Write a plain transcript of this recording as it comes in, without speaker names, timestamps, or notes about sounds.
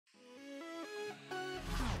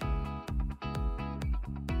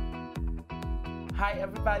Hi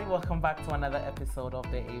everybody, welcome back to another episode of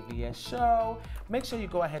the AVS show. Make sure you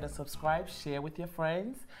go ahead and subscribe, share with your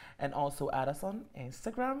friends, and also add us on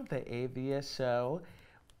Instagram, the AVS show.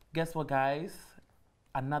 Guess what, guys?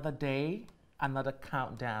 Another day, another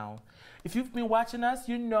countdown. If you've been watching us,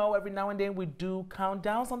 you know every now and then we do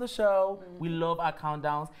countdowns on the show. We love our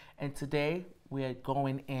countdowns, and today we are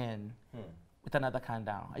going in with another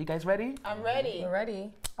countdown. Are you guys ready? I'm ready. We're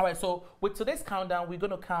ready. All right, so with today's countdown, we're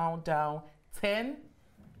going to count down 10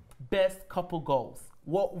 best couple goals.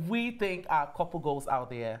 What we think are couple goals out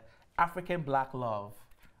there. African Black love.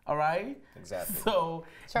 All right? Exactly. So,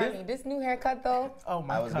 Charlie, this new haircut though. oh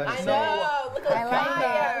my I was God. gonna I say- know. Look at I like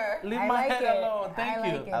fire. it. Leave I my like head it. alone. Thank I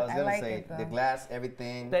you. like it. I was gonna like say it, the though. glass,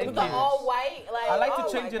 everything. Thank With you. the all white, like I like oh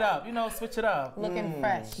to change my it up, you know, switch it up. Looking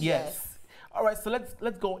fresh. Yes. All right, so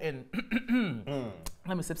let's go in.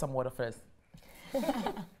 Let me sip some water first.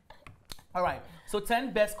 All right, so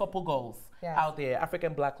 10 best couple goals Yes. out there,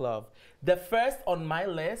 African Black love. The first on my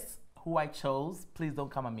list, who I chose, please don't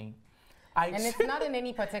come at me. And it's not in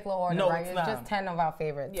any particular order, No, right? it's It's not. just 10 of our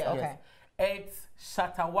favorites. Yeah. Okay. It's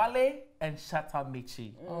Shattawale and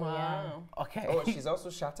Shattamichi. Oh, yeah. Okay. Oh, she's also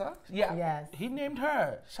Shatta? yeah. Yes. He named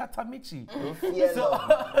her Shattamichi. Yeah, So-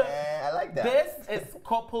 man, I like that. This is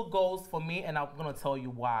couple goals for me, and I'm gonna tell you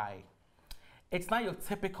why. It's not your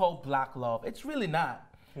typical Black love. It's really not.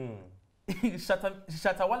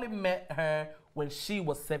 Shattawale met her when she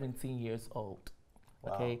was 17 years old.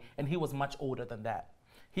 Okay, and he was much older than that.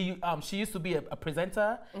 She used to be a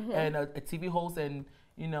presenter and a TV host, and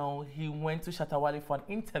you know he went to Shattawale for an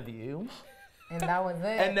interview And that was it.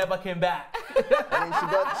 and never came back. And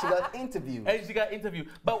then she got interviewed. And she got interviewed.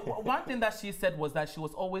 But one thing that she said was that she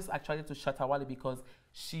was always attracted to Shattawale because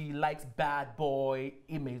she likes bad boy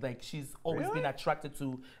image. Like she's always been attracted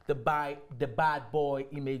to the bad boy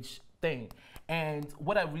image thing. And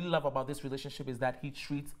what I really love about this relationship is that he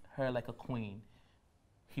treats her like a queen.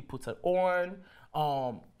 He puts her on.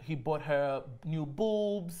 He bought her new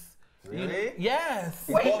boobs. Really? Yes.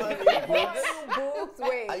 Wait. boobs?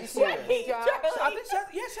 Wait. Are you serious? Job? I think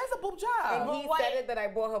she has a boob job. And he said it that I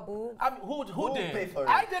bought her boobs. I mean, who Who did? paid for it?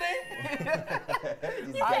 I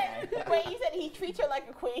didn't. Wait, you said he treats her like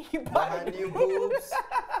a queen. He bought Buy her new boobs.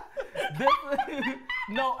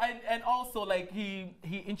 No, and also like he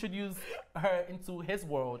introduced her into his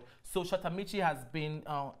world. So Shattamichi has been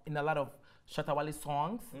in a lot of Shattawale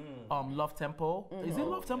songs. Love Tempo. Is it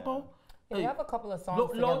Love Tempo? Yeah, we have a couple of songs Low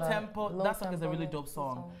together. Tempo. Low That song is a Tempo, really yeah, dope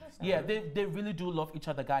song. good Yeah, they really do love each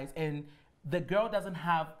other, guys. And the girl doesn't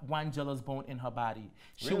have one jealous bone in her body.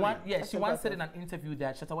 She Really? she once said in an interview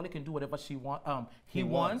that Shattawale can do whatever he He wants.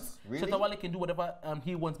 wants. Really? Shattawale can do whatever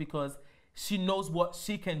he wants because she knows what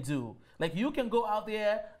she can do. Like you can go out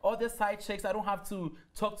there, all the side chicks. I don't have to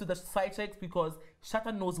talk to the side chicks because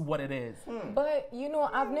Shatta knows what it is. But you know,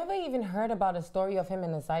 I've never even heard about a story of him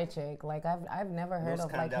and a side chick. Like I've never heard Those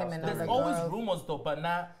of like him and scandals. other There's girls. always rumors though, but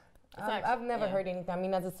not. I've never heard anything. I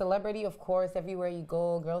mean, as a celebrity, of course, everywhere you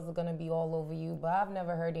go, girls are gonna be all over you. But I've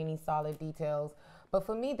never heard any solid details. But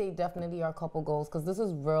for me, they definitely are couple goals because this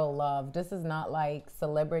is real love. This is not like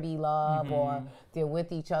celebrity love or they're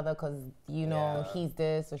with each other because, you know, he's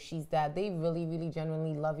this or she's that. They really, really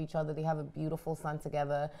genuinely love each other. They have a beautiful son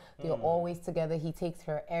together. They're always together. He takes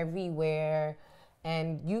her everywhere.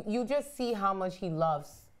 And you just see how much he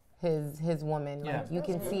loves his woman. Yeah. Like, you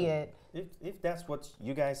can see it. If that's what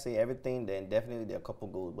you guys say, everything, then definitely there are a couple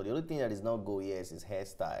goals. But the only thing that is not go here is his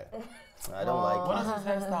hairstyle. I don't like What it. is his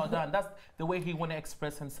hairstyle done? That's the way he want to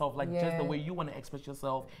express himself, like just the way you want to express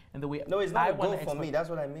yourself, and the way No, it's not I a wanna goal for me. express- That's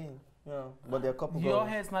what I mean. You know, but there are a couple Your goals.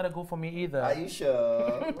 hair is not a goal for me either. Are you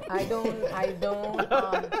sure? I don't.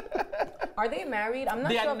 Are they married? I'm not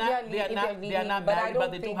They sure are if not. They are not. legally, They are not but I married, don't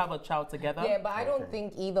but they do think- have a child together. Yeah, but I don't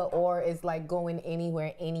think either or is like going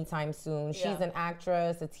anywhere anytime soon. She's Yeah. an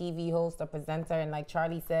actress, a TV host, a presenter, and like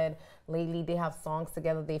Charlie said, lately they have songs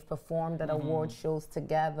together. They've performed at award shows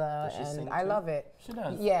together, Does she and sing I too? love it. She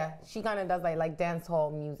does. Yeah, she kind of does like dance hall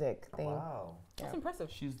music thing. Wow. That's impressive.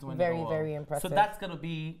 She's doing Very, it all. very impressive. So that's gonna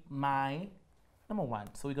be my number one.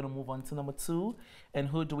 So we're gonna move on to number two. And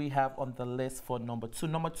who do we have on the list for number two?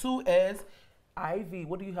 Number two is Ivy.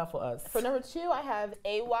 What do you have for us? For number 2, I have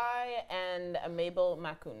AY and Mabel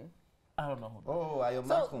Makun. I don't know. Oh, Ayo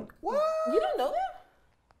So- Makun. What? You don't know that?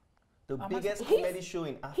 The biggest He's- comedy show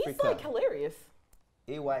in He's like Africa. hilarious.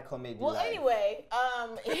 AY Comedy Well, Live. anyway,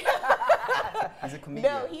 He's a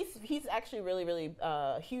comedian. no, he's actually really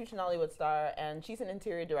huge Nollywood star, and she's an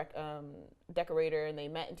interior decorator, and they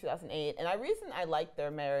met in 2008. And the reason I liked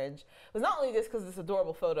their marriage was not only just because it's an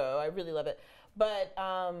adorable photo, I really love it, but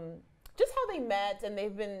just how they met, and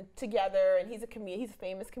they've been together, and he's a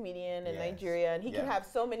famous comedian in Nigeria, and he can have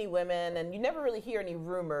so many women, and you never really hear any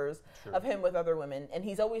rumors of him with other women, and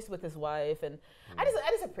he's always with his wife, and I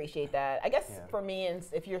just appreciate that. I guess for me, and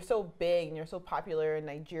if you're so big and you're so popular in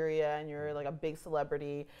Nigeria and you're like a big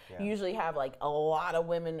celebrity, you usually have like a lot of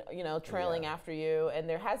women, you know, trailing after you, and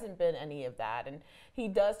there hasn't been any of that. And he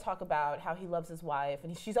does talk about how he loves his wife,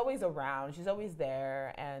 and she's always around, she's always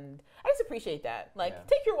there, and I just appreciate that. Like,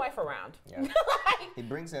 take your wife around. Yeah. It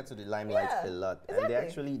brings her to the limelight a lot.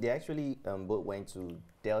 Exactly. And they actually both went to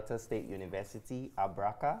Delta State University,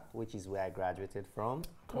 Abraka, which is where I graduated from.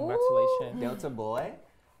 Congratulations. Delta boy.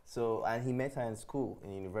 So, and he met her in school,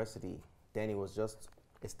 in university. Then he was just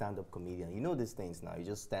a stand-up comedian. You know these things now, you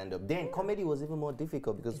just stand up. Then comedy was even more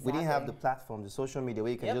difficult because we didn't have the platform, the social media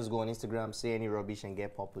where you can just go on Instagram, say any rubbish and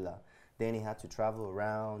get popular. Then he had to travel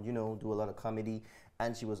around, you know, do a lot of comedy,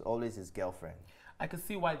 and she was always his girlfriend. I can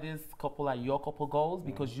see why this couple are your couple goals,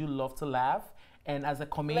 because you love to laugh, and as a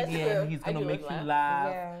comedian, he's gonna make you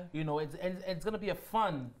laugh. Yeah. You know, it's gonna be a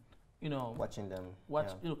fun, you know, Watching them.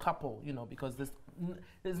 you know, couple, you know, because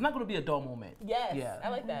there's not gonna be a dull moment. Yes, Yeah, I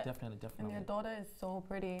like that. Definitely. And your daughter is so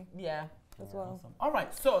pretty Yeah. as well. Awesome. All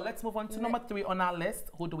right, so let's move on to number 3 on our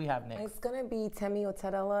list. Who do we have next? It's gonna be Temi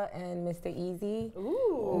Otedela and Mr. Easy.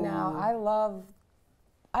 Ooh. Now I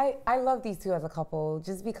love these two as a couple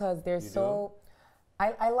just because they're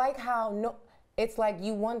I like how it's like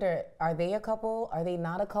you wonder, are they a couple? Are they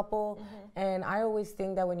not a couple? And I always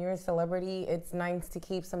think that when you're a celebrity, it's nice to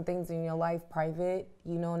keep some things in your life private,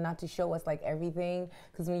 you know, not to show us like everything.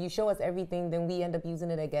 Because when you show us everything, then we end up using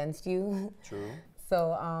it against you. True.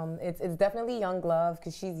 So it's definitely young love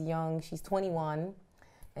because she's young. She's 21.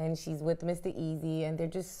 And she's with Mr. Easy, and they're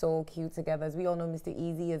just so cute together. As we all know, Mr.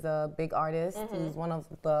 Easy is a big artist. He's one of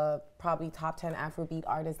the probably top 10 Afrobeat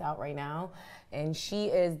artists out right now. And she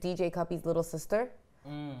is DJ Cuppy's little sister.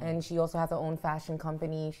 And she also has her own fashion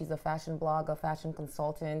company. She's a fashion blogger, fashion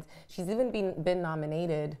consultant. She's even been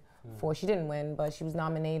nominated for, she didn't win, but she was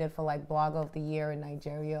nominated for like Blogger of the Year in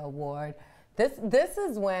Nigeria award. This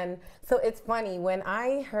is when, so it's funny, when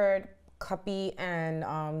I heard Cuppy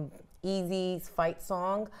and Easy's fight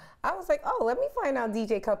song, I was like, oh, let me find out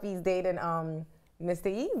DJ Cuppy's dating Mr.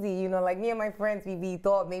 Easy. You know, like me and my friends, we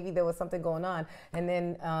thought maybe there was something going on. And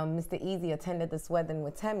then Mr. Easy attended this wedding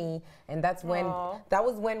with Temi, and that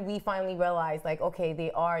was when we finally realized, like, okay, they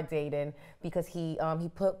are dating, because he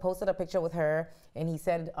posted a picture with her, and he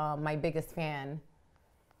said, my biggest fan.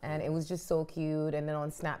 And it was just so cute. And then on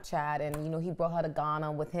Snapchat, and you know, he brought her to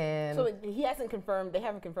Ghana with him. So they haven't confirmed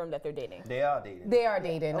that they're dating. They are dating. They are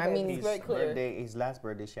dating. Okay, I mean, it's very clear. His last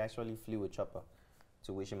birthday, she actually flew with Chopper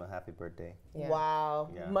to wish him a happy birthday. yeah. Wow,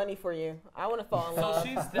 money for you. I want to fall in love.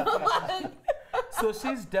 So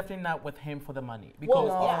she's definitely not with him for the money, because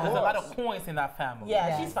there's a lot of coins in that family.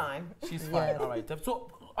 Yeah, she's fine. She's fine. All right.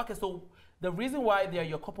 So the reason why they are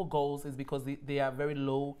your couple goals is because they are very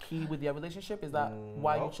low key with their relationship. Is that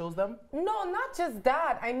why you chose them? No, not just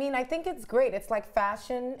that. I mean, I think it's great. It's like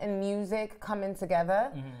fashion and music coming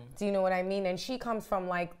together. Do you know what I mean? And she comes from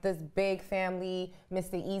like this big family.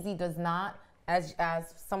 Mr. Easy does not. As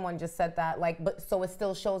someone just said that, like, but so it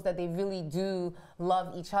still shows that they really do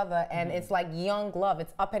love each other, and it's like young love.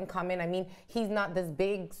 It's up and coming. I mean, he's not this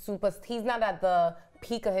big he's not at the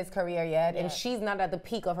peak of his career yet, and she's not at the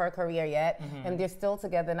peak of her career yet, and they're still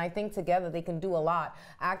together, and I think together they can do a lot.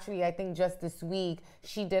 Actually, I think just this week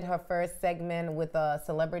she did her first segment with a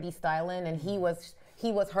celebrity styling, and he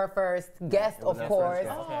was her first guest, of course.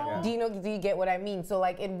 Do you get what I mean? So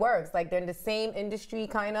like it works. Like they're in the same industry,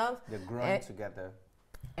 kind of. They're growing together.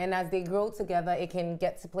 And as they grow together, it can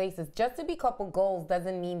get to places. Just to be couple goals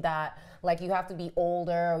doesn't mean that like you have to be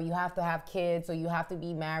older, or you have to have kids, or you have to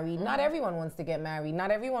be married. Not everyone wants to get married. Not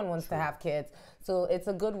everyone wants to have kids. So it's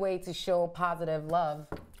a good way to show positive love.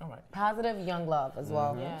 All right. Positive young love as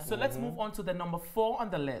well. Yeah. So let's move on to the number 4 on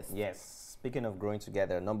the list. Yes. Speaking of growing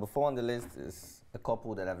together, number 4 on the list is a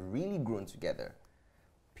couple that have really grown together.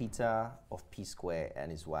 Peter of P Square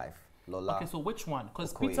and his wife, Lola. Okay, so which one?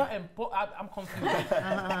 Because Okoye. Peter and I'm confused.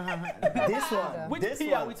 This one. Which this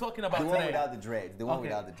P are one, we talking about the today? one without the dreads. The one Okay.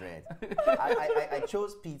 without the dreads. I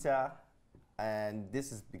chose Peter, and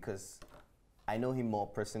this is because I know him more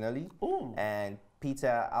personally. Ooh. And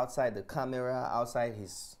Peter, outside the camera, outside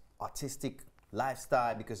his artistic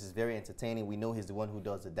lifestyle, because he's very entertaining. We know he's the one who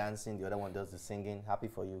does the dancing, the other one does the singing. Happy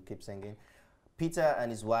for you, keep singing. Peter and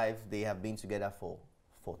his wife, they have been together for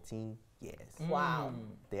 14 years. Wow.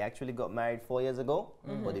 They actually got married 4 years ago,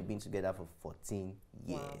 but they've been together for 14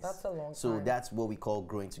 years. Wow, that's a long So that's what we call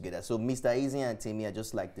growing together. So Mr. Easy and Temi are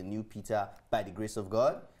just like the new Peter by the grace of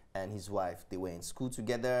God. and his wife, they were in school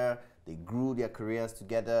together, they grew their careers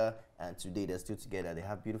together, and today they're still together. They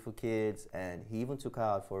have beautiful kids, and he even took her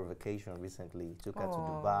out for a vacation recently. Took her to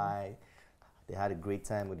Dubai. They had a great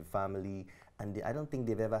time with the family, and I don't think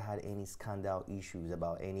they've ever had any scandal issues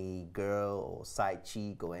about any girl or side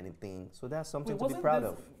chick or anything. So that's something to be proud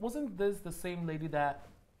of. Wasn't this the same lady that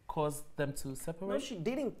caused them to separate? No, she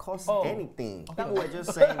didn't cause anything. Okay. People were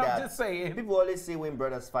just saying that. I'm just saying. People always say when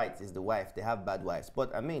brothers fight, it's the wife. They have bad wives.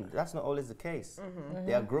 But I mean, that's not always the case.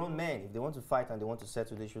 They are grown men. If they want to fight and they want to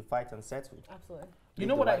settle, they should fight and settle. Absolutely. You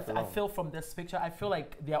know what I feel from this picture? I feel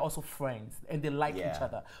like they are also friends and they like each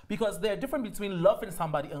other. Because they're different between loving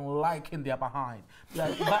somebody and liking their behind.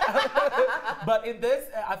 Like, but in this,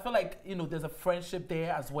 I feel like, you know, there's a friendship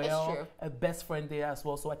there as well. It's true. A best friend there as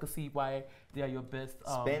well. So I could see why they are your best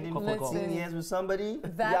Spending couple 15 years with somebody,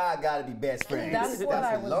 y'all gotta be best friends. That's what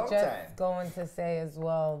I was just time. going to say as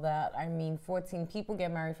well, that, I mean, 14 people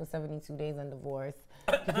get married for 72 days and divorce.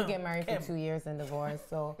 People get married for 2 years and divorce.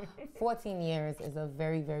 So 14 years is a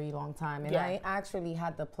very, very long time. And I actually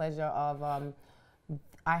had the pleasure of,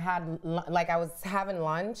 I was having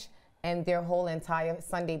lunch, and their whole entire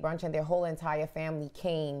Sunday brunch and their whole entire family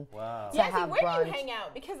came to have where brunch. do you hang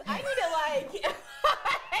out? Because I need to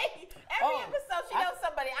every episode she knows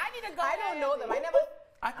somebody. I need to go. I don't know them.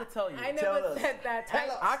 I could tell you. I never said that.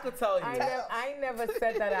 I could tell you. I never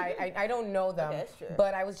said that. I don't know them. That's true.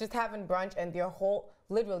 But I was just having brunch, and their whole,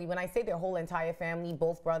 literally, when I say their whole entire family,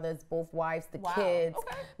 both brothers, both wives, the kids,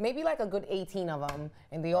 maybe like a good 18 of them,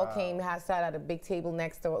 and they all came, sat at a big table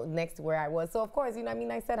next to where I was. So of course, you know, I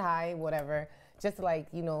mean, I said hi, whatever, just like,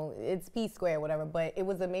 you know, it's P square, whatever. But it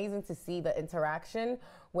was amazing to see the interaction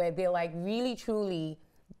where they're like really, truly,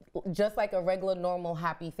 just like a regular, normal,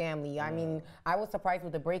 happy family. I mean, I was surprised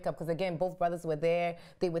with the breakup because, again, both brothers were there.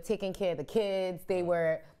 They were taking care of the kids. They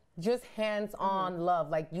were just hands-on love.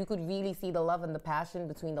 Like, you could really see the love and the passion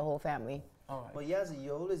between the whole family. All right. But Yazzie,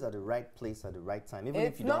 you're always at the right place at the right time, even if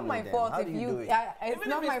It's you not don't my know them. fault How if do you do it? It's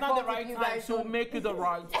not my the fault right if you time, guys she'll don't. make it the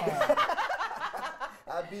right time.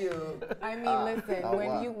 I mean, listen,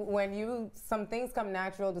 when you some things come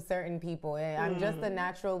natural to certain people. I'm just a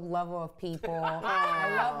natural lover of people.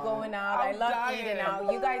 I love going out. I love eating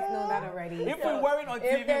out. You guys know that already. If we weren't on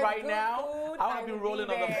TV right now, I would be rolling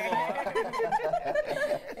on the floor.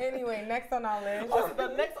 Anyway, next on our list. So the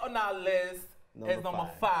next on our list is number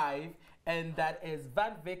 5, and that is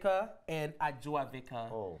Van Vicker and Ajua Vicker.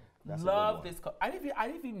 Oh, that's Love this. I didn't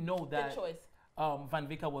even know that Good choice. Van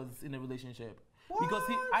Vicker was in a relationship. Because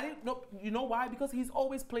I didn't know, you know why? Because he's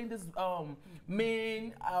always playing this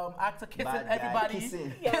main actor kissing everybody,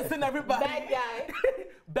 kissing everybody. Bad guy.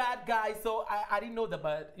 Bad guy. So I didn't know that,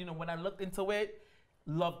 but you know, when I looked into it,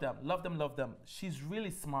 love them. She's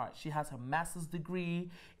really smart. She has her master's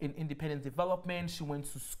degree in independent development. She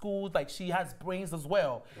went to school, like she has brains as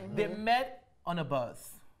well. They met on a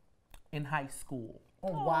bus in high school.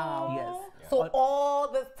 Oh, wow. Yes. So all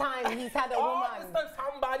this time he's had a woman. All this time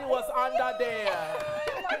somebody was under there.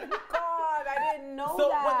 Oh my God, I didn't know So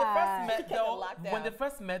that. when they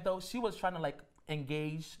first met though, she was trying to like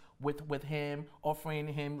engage with him, offering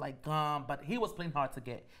him like gum, but he was playing hard to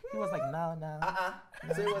get. He was like, no.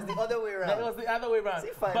 So it was the other way around. It was the other way around.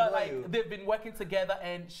 See, fine, but like they've been working together,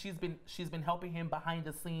 and she's been helping him behind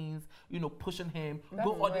the scenes, you know, pushing him.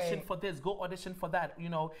 Go audition for this, go audition for that, you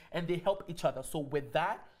know, and they help each other. So with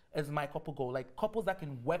that is my couple goal. Like couples that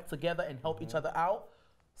can work together and help each other out,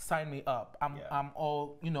 sign me up. I'm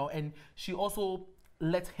all, you know, and she also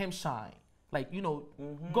lets him shine. Like, you know,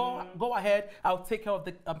 go ahead. I'll take care of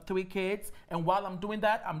the 3 kids. And while I'm doing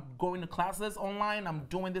that, I'm going to classes online. I'm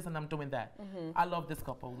doing this and I'm doing that. I love this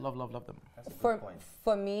couple. Love them. That's a good point.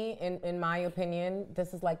 For me, in my opinion,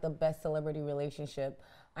 this is like the best celebrity relationship.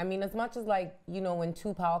 I mean, as much as like, you know, when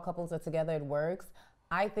 2 power couples are together, it works.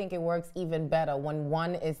 I think it works even better when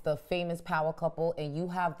one is the famous power couple and you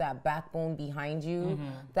have that backbone behind you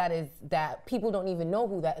that people don't even know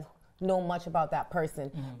much about that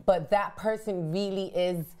person, but that person really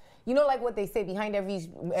is, you know, like what they say, behind every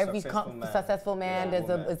successful man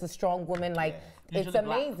there's a strong woman. Like it's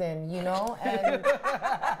amazing, you know. And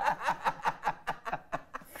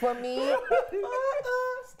for me,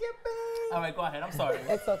 all right, go ahead. I'm sorry.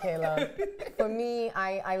 It's okay, love. For me,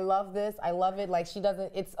 I love this. I love it. Like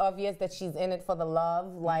it's obvious that she's in it for the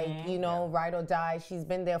love. Like, you know, ride or die. She's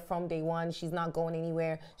been there from day one. She's not going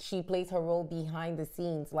anywhere. She plays her role behind the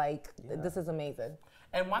scenes. Like, this is amazing.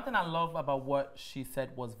 And one thing I love about what she said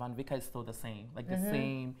was Van Vicker is still the same. Like the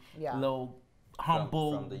same little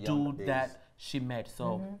humble from the young dude days. that she met.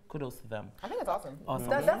 So kudos to them. I think it's awesome. Awesome.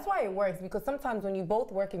 That's why it works, because sometimes when you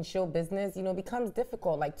both work in show business, you know, it becomes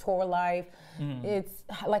difficult, like tour life. It's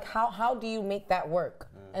like, how do you make that work?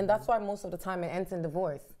 And that's why most of the time it ends in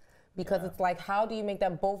divorce. Because it's like, how do you make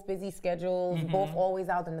that, both busy schedules, both always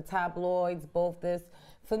out in the tabloids, both this.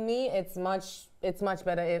 For me, it's much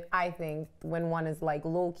better, if I think, when one is like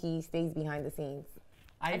low key, stays behind the scenes.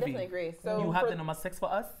 I definitely agree. So you have the number 6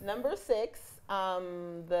 for us? Number 6,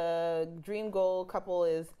 the dream goal couple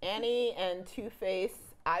is Annie and Two-Face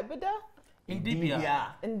Ibada.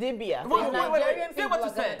 Indibia. Indibia. Wait. Say what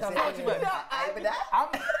you said. Ibada?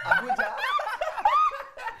 Abuja.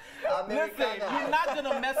 Listen, you're not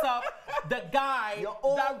gonna mess up the guy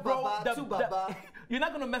that wrote the you're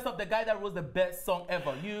not gonna mess up the guy that wrote the best song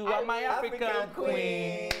ever. You are my African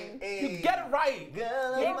queen. You get it right.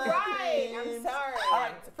 You're right. I'm sorry. All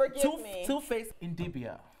right, forgive me. Two-Face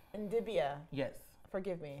Indibia. Indibia. Yes.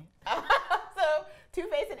 Forgive me. So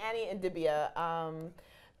Two-Face and Annie Indibia,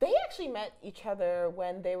 they actually met each other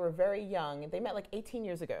when they were very young. They met like 18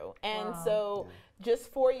 years ago. And so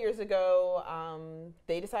just 4 years ago,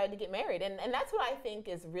 they decided to get married. And that's what I think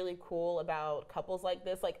is really cool about couples like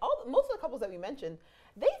this. Like most of the couples that we mentioned,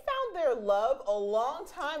 they found their love a long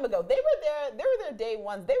time ago. They were there day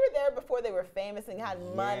ones. They were there before they were famous and had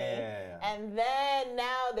money. And then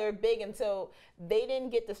now they're big, and so they didn't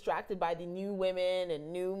get distracted by the new women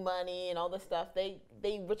and new money and all this stuff. They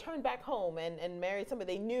returned back home and married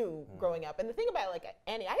somebody they knew growing up. And the thing about like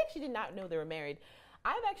Annie, I actually did not know they were married.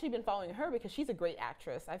 I've actually been following her because she's a great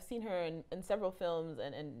actress. I've seen her in several films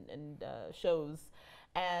and shows.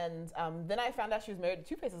 And then I found out she was married to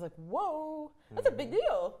Two-Face. I was like, whoa, that's a big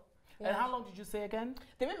deal. And how long did you say again?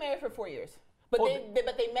 They've been married for 4 years. But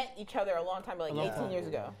they met each other a long time, like 18 years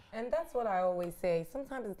ago. And that's what I always say.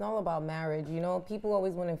 Sometimes it's not about marriage. You know, people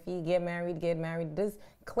always want to get married. This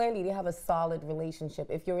clearly they have a solid relationship.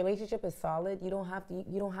 If your relationship is solid, you don't have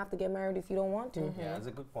to get married if you don't want to. Yeah, that's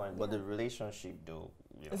a good point. But the relationship, though.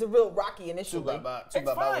 It's a real rocky initially. It's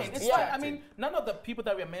fine. It's fine. I mean, none of the people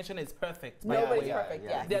that we are mentioning is perfect. Nobody's perfect.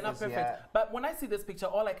 Yeah. They're not perfect. But when I see this picture,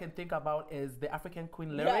 all I can think about is the African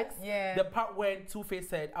Queen lyrics. Yeah. The part when Two-Face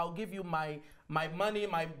said, "I'll give you my money,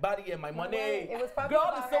 my body, and my money." It was probably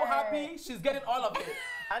Girl is about so her. happy. She's getting all of it.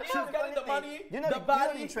 And she's getting the money, the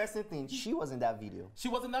body. The interesting thing, she was in that video. She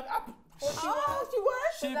wasn't that. She was?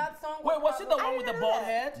 That song Wait, was she the one with the bald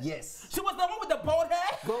head? Yes. She was the one with the bald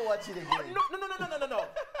head? Go watch it again. No.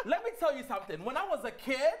 Let me tell you something. When I was a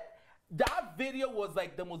kid, that video was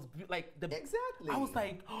like the most, Exactly. I was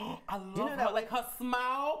like, oh, I love her. Like her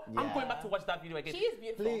smile. Yeah. I'm going back to watch that video again. She is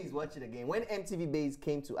beautiful. Please watch it again. When MTV Base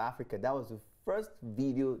came to Africa, that was the first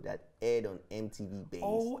video that aired on MTV Base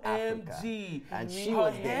OMG. Africa. And she her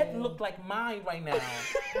was head there. looked like mine right now.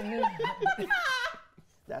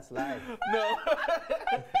 That's live. No.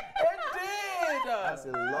 It did. That's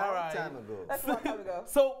a long time ago. That's a long time ago.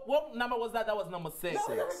 So what number was that? That was number 6.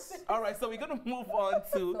 All right, so we're going to move on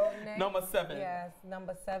to number 7. Yes,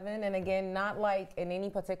 number 7. And again, not like in any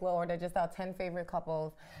particular order, just our 10 favorite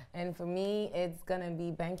couples. And for me, it's going to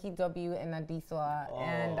be Banky W and Adiswa. Oh,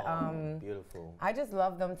 and beautiful. I just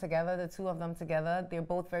love them together, the two of them together. They're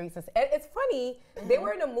both very It's funny, they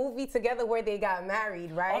were in a movie together where they got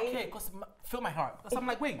married, right? Okay, because feel my heart. Because I'm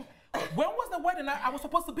like, wait, when was the wedding? I was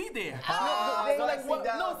supposed to be there.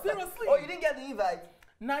 No, seriously. Oh, you didn't get the invite?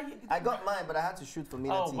 Nah, I got mine, but I had to shoot for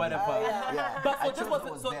MinaTV. Oh, whatever. Yeah. But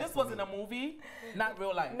this was in a movie, not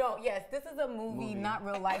real life. No, yes, this is a movie, not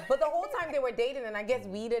real life. But the whole time they were dating, and I guess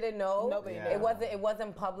we didn't know. Nobody knew. It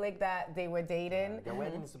wasn't public that they were dating. Their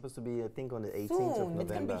wedding is supposed to be, I think, on the 18th of November.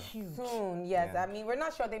 It's gonna be huge. Soon, yes. Yeah. I mean, we're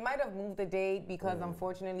not sure. They might have moved the date because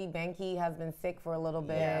unfortunately Banky has been sick for a little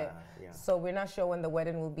bit. Yeah. So we're not sure when the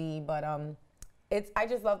wedding will be, but I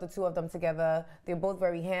just love the two of them together. They're both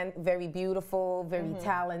very beautiful, very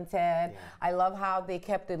talented. Yeah. I love how they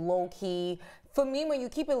kept it low key. For me, when you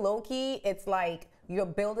keep it low key, it's like you're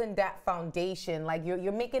building that foundation. Like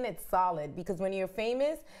you're making it solid, because when you're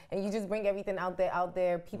famous and you just bring everything out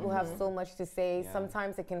there, people have so much to say. Yeah.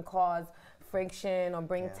 Sometimes it can cause friction or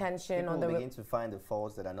bring tension. People begin to find the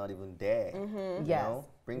faults that are not even there. You know?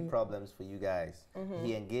 Bring problems for you guys.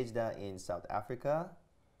 He engaged her in South Africa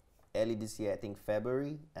early this year, I think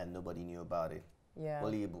February, and nobody knew about it. Yeah.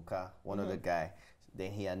 Oli Ibuka, one other guy.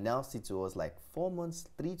 Then he announced it to us like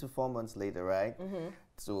 3 to 4 months later, right?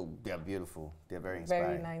 So they're beautiful. They're very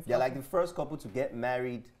inspiring. Very nice. They're like the first couple to get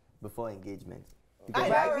married before engagement. Because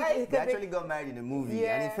they actually got married in a movie,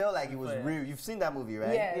 and it felt like it was real. You've seen that movie,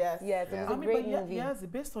 right? Yes. It was a great movie. Yes,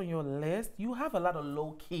 based on your list, you have a lot of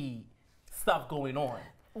low-key stuff going on.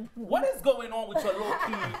 What is going on with your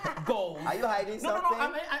low-key goals? Are you hiding something? No.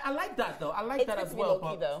 I like that though. I like that as well.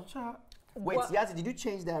 Low-key, though. Wait, Yazi, did you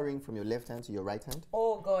change that ring from your left hand to your right hand?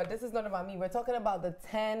 Oh God, this is not about me. We're talking about the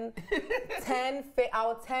 10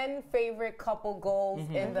 our 10 favorite couple goals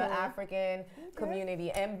in the African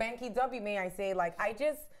community. And Banky W, may I say, like,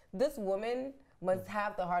 this woman must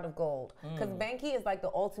have the heart of gold. Because Banky is like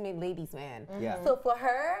the ultimate ladies man. Yeah. So for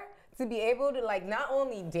her to be able to like not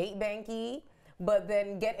only date Banky, but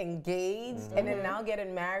then get engaged and then now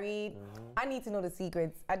getting married, I need to know the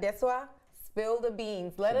secrets. Adeswa, spill the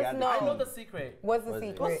beans. Let us know. I know the secret. What's the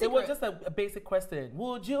secret? It was just a basic question.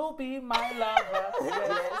 Would you be my lover?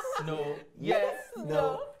 Yes. No. Yes.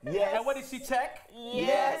 No. Yes. And what did she check?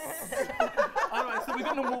 Yes. All right, so we're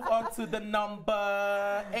going to move on to the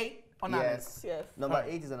number 8 on our list. Yes. Number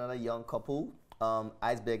 8 is another young couple.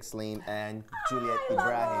 Iceberg Slim and Juliette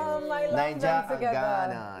Ibrahim. Nigeria and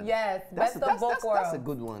Ghana. Yes, best of both worlds. That's a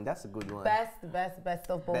good one. That's a good one. Best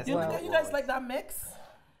of both worlds. You guys like that mix?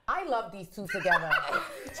 I love these two together.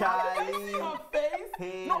 Charlie. Your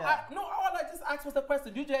face? No, all I just asked was the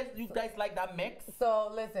question. You guys like that mix?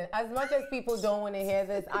 So listen, as much as people don't want to hear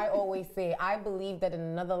this, I always say I believe that in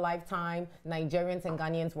another lifetime, Nigerians and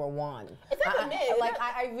Ghanaians were one.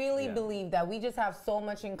 I really believe that we just have so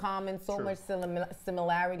much in common, so much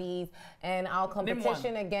similarities, and our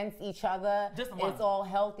competition against each other is all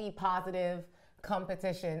healthy, positive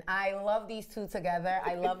competition. I love these two together.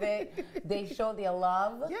 I love it. They show their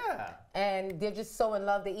love. Yeah. And they're just so in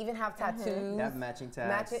love. They even have tattoos. They have matching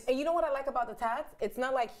tats. And you know what I like about the tats? It's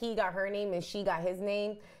not like he got her name and she got his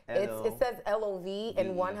name. It says L-O-V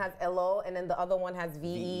and one has L-O and then the other one has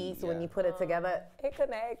V-E. So when you put it together, it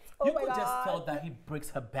connects. Oh you my could God. just tell that he breaks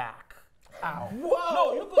her back. Ow. Whoa.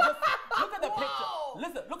 No, you could just look at the picture.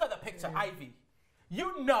 Listen, look at the picture, Ivy.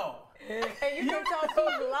 You know. And you can tell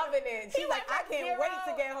she's loving it. She's like, I can't wait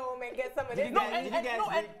to get home and get some of this.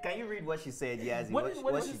 Can you read what she said, Yazzie? What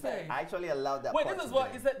did she say? I actually allowed that. Wait, this is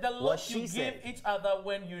what he said. The look you give each other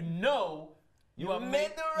when you know you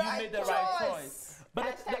made the right choice.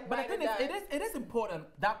 But the thing is, it is important,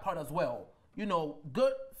 that part as well. You know,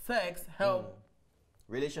 good sex help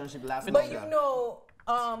relationship last longer. But you know,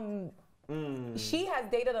 she has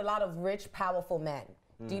dated a lot of rich, powerful men.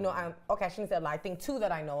 Do you know? Okay, I shouldn't say a lot. I think 2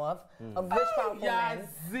 that I know of rich, powerful men.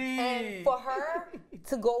 And for her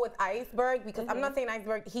to go with Iceberg, because I'm not saying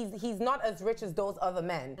Iceberg, he's not as rich as those other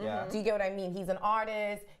men. Do you get what I mean? He's an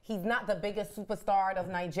artist. He's not the biggest superstar of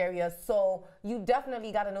Nigeria. So you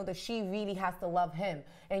definitely got to know that she really has to love him.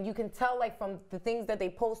 And you can tell, like, from the things that they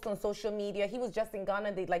post on social media. He was just in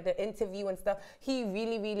Ghana, like the interview and stuff. He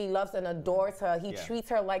really, really loves and adores her. He treats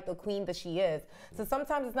her like the queen that she is. So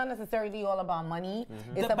sometimes it's not necessarily all about money.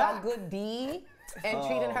 It's about good deed and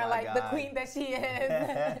treating her like the queen that she is.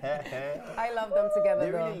 I love them together.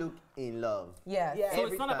 They really look in love. Yeah. So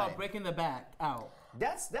it's not about breaking the back out.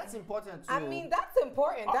 That's important too. I mean, that's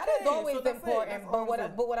important. Okay, that is always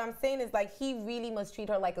important. But what I'm saying is, like, he really must treat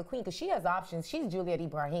her like a queen because she has options. She's Juliette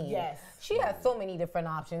Ibrahim. Yes. She has so many different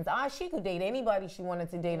options. She could date anybody she wanted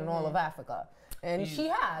to date in all of Africa. And she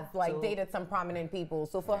has, like, dated some prominent people.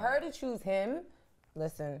 So for her to choose him,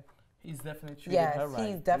 listen. He's definitely treating her right. Yes,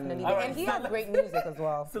 he's definitely. And he has great music as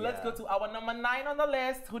well. So let's go to our number 9 on the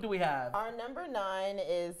list. Who do we have? Our number 9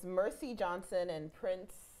 is Mercy Johnson and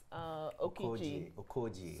Prince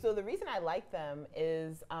Okoji. So the reason I like them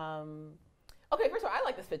is, okay, first of all, I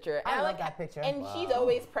like this picture. I like that picture. And she's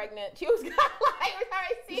always pregnant. She always got like, every time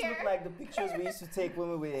I see her. These look like the pictures we used to take when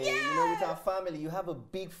we were, with our family. You have a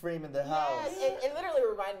big frame in the house. It literally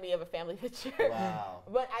reminded me of a family picture. Wow.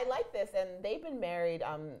 But I like this, and they've been married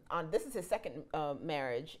this is his second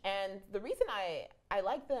marriage. And the reason I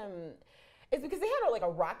like them is because they had like a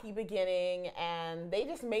rocky beginning and they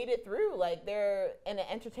just made it through. Like, they're in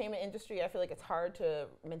the entertainment industry. I feel like it's hard to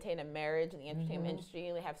maintain a marriage in the entertainment industry,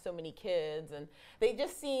 and they have so many kids, and they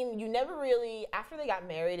just seem, you never really, after they got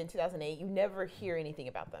married in 2008, you never hear anything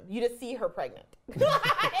about them. You just see her pregnant.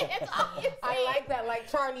 I like that,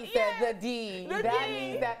 like Charlie said, the D. That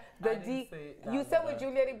means that the D. You said with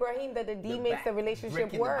Juliette Ibrahim that the D makes the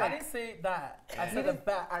relationship work. I didn't say that. I said the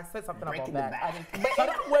back. I said something about back.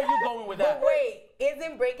 But where are you going with that? But wait,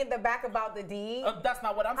 isn't breaking the back about the D? That's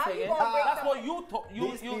not what I'm saying. That's what you thought.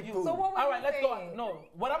 You. So what were all right, you let's saying? go. No,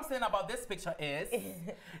 what I'm saying about this picture is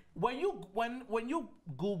when you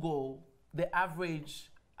Google the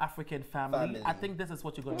average African family, I think this is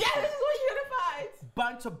what you're going to see. This is what unifies.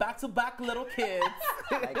 Bunch of back-to-back little kids.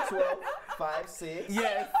 Like 12, 5, 6.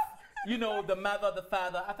 Yes. you know, the mother, the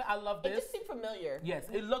father. I love this. It just seemed familiar. Yes,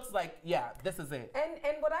 it looks like, yeah, this is it.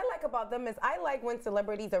 And what I like about them is I like when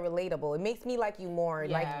celebrities are relatable. It makes me like you more.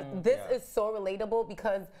 Yeah. Like, this is so relatable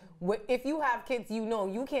because if you have kids, you know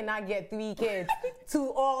you cannot get 3 kids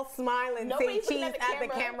to all smile and say cheese at the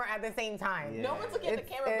camera at the same time. Yeah. No one's looking at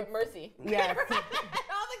the camera but Mercy. Yes. All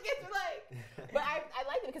the kids are like, but I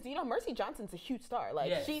like it because, you know, Mercy Johnson's a huge star.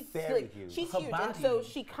 Like, she's huge. She's huge. And so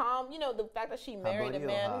she you know, the fact that she married a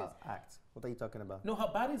man who's... act. What are you talking about? No, her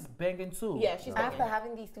body's banging too. Yeah, she's banging. After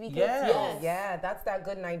having these 3 kids? Yes. Yeah, that's that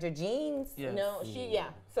good Niger genes. Yes. No,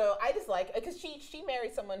 So I just like, because she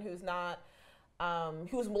married someone who's not...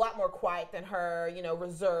 who's a lot more quiet than her, you know,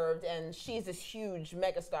 reserved, and she's this huge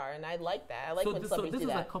megastar, and I like that. I like when celebrities do that. So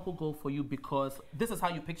this is a couple goal for you because this is how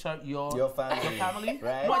you picture your family,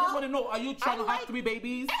 right? No, I just want to know: are you trying to have 3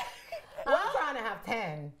 babies? I'm trying to have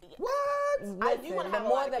 10. What? Listen, I do want to have the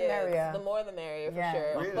more the merrier. The more the merrier, for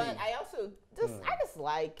sure. Really? But I also I just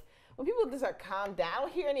like when people just are calm down. I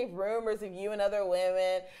don't hear any rumors of you and other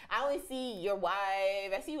women. I only see your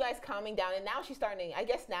wife. I see you guys calming down, and now she's starting. I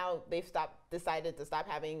guess now they've decided to stop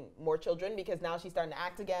having more children because now she's starting to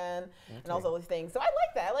act again and all those things. So I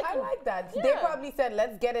like that. I like that. Yeah. They probably said,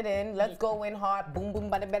 let's get it in. Let's go in hard. Boom,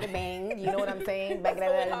 boom, bada, bada, bang. You know what I'm saying? Bada,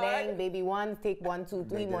 bada, bang. Baby 1, take 1, 2,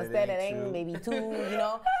 3 more steady, maybe 2, you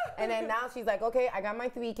know? And then now she's like, okay, I got my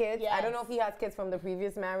 3 kids. Yes. I don't know if he has kids from the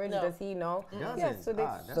previous marriage. Does he? No. Yeah, so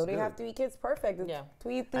they have 3 kids. Perfect. Yeah.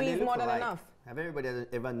 3 is more than enough. Have everybody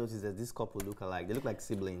ever noticed that this couple look alike? They look like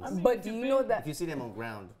siblings. I mean, but do you know that if you see them on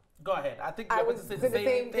ground? Go ahead. I think I would say the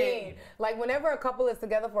same thing. Like whenever a couple is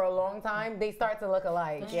together for a long time, they start to look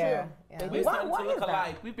alike. That's true. We start to look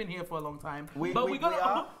alike. We've been here for a long time. We're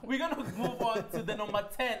gonna move on to the number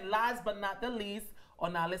 10. Last but not the least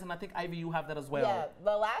on our list, and I think Ivy, you have that as well. Yeah,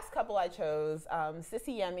 the last couple I chose,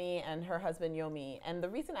 Sissy Yemi and her husband Yomi, and the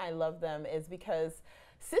reason I love them is because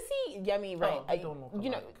Sissy Yemi, right? I don't know.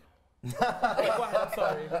 You know. I'm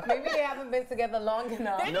sorry. Maybe they haven't been together long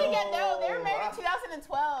enough. They were married in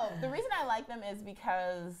 2012. The reason I like them is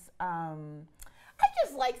because I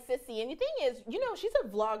just like Sissy. And the thing is, you know, she's a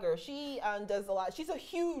vlogger. She does a lot. She's a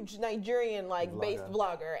huge Nigerian based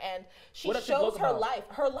vlogger, and she shows her life,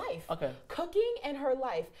 cooking and her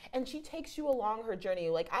life, and she takes you along her journey.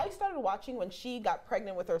 Like, I started watching when she got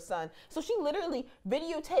pregnant with her son, so she literally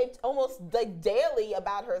videotaped almost like daily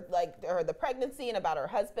about the pregnancy and about her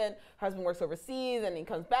husband. Her husband works overseas and he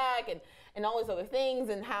comes back and all these other things,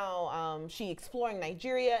 and how she exploring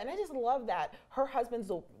Nigeria, and I just love that her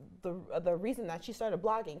husband's the reason that she started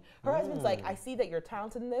blogging. Her husband's like, I see that you're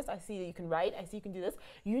talented in this. I see that you can write. I see you can do this.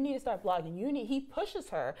 You need to start blogging. He pushes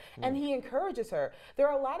her and he encourages her. There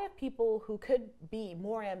are a lot of people who could be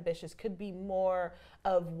more ambitious, could be more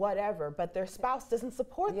of whatever, but their spouse doesn't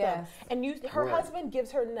support them. And her husband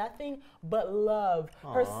gives her nothing but love.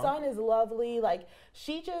 Aww. Her son is lovely. Like,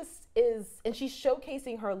 she just is, and she's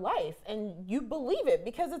showcasing her life, and you believe it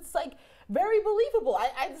because it's like very believable.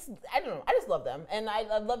 I don't know. I just love them, and I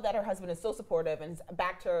love that her husband is so supportive and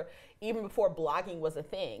backed her even before blogging was a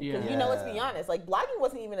thing. Because you know, let's be honest, like blogging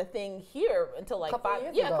wasn't even a thing here until like a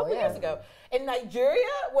couple years ago. In Nigeria,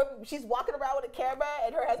 when she's walking around with a camera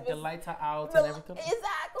and her husband, the lights are out and everything.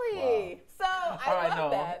 Exactly. Wow. So I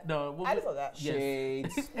love that. No, I just love that.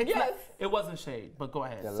 Shades. Yes. It wasn't shade, but go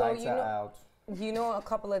ahead. The lights are out. You know, a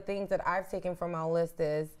couple of things that I've taken from our list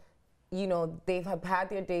is, you know, they've had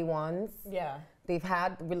their day ones. Yeah. They've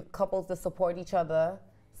had couples that support each other,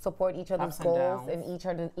 support each other's goals and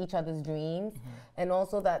each other's dreams. And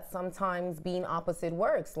also that sometimes being opposite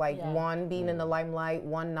works, like one being in the limelight,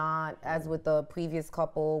 one not, as with the previous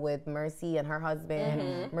couple with Mercy and her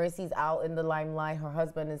husband. Mercy's out in the limelight, her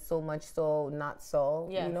husband is so much so not so,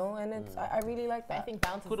 you know, and it's I really like that. I think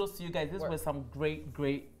balance. Kudos to you guys. These were some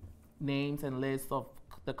great names and lists of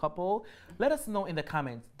the couple. Let us know in the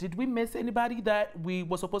comments. Did we miss anybody that we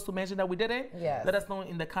were supposed to mention that we didn't? Yes. Let us know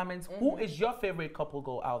in the comments. Who is your favorite couple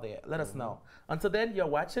goal out there? Let us know. Until then, you're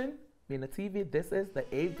watching MinaTV. This is the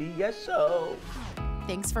AVS show.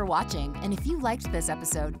 Thanks for watching. And if you liked this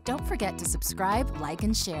episode, don't forget to subscribe, like,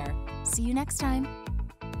 and share. See you next time.